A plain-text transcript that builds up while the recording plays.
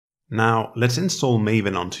Now let's install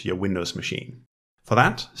Maven onto your Windows machine. For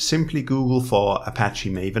that, simply Google for Apache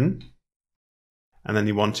Maven. And then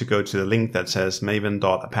you want to go to the link that says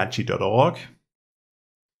maven.apache.org.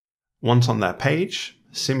 Once on that page,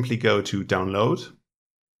 simply go to Download.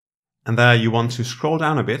 And there you want to scroll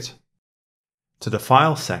down a bit to the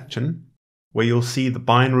File section, where you'll see the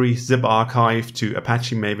binary zip archive to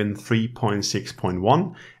Apache Maven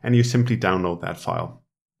 3.6.1, and you simply download that file.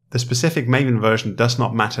 The specific Maven version does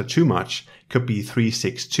not matter too much. It could be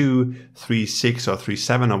 3.6.2, 3.6 or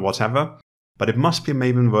 3.7 or whatever, but it must be a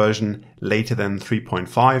Maven version later than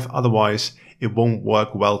 3.5, otherwise it won't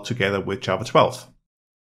work well together with Java 12.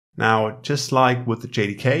 Now, just like with the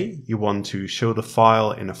JDK, you want to show the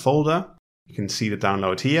file in a folder. You can see the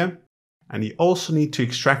download here, and you also need to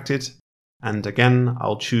extract it. And again,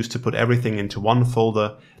 I'll choose to put everything into one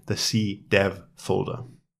folder, the cdev folder.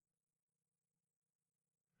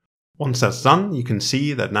 Once that's done, you can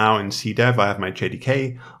see that now in cdev I have my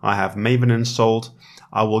JDK, I have Maven installed.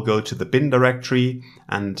 I will go to the bin directory,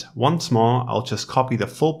 and once more I'll just copy the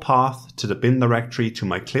full path to the bin directory to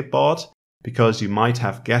my clipboard, because you might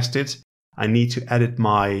have guessed it, I need to edit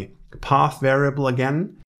my path variable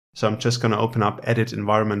again. So I'm just going to open up Edit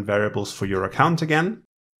Environment Variables for your account again.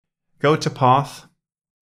 Go to Path,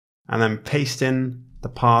 and then paste in the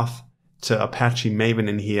path to Apache Maven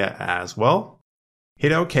in here as well.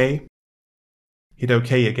 Hit OK. Hit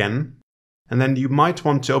OK again. And then you might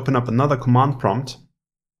want to open up another command prompt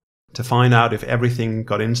to find out if everything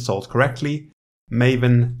got installed correctly.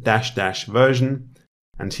 Maven -- version.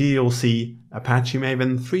 And here you'll see Apache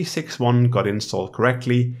Maven 3.6.1 got installed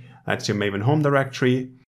correctly. That's your Maven home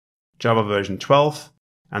directory, Java version 12,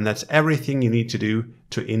 and that's everything you need to do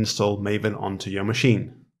to install Maven onto your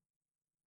machine.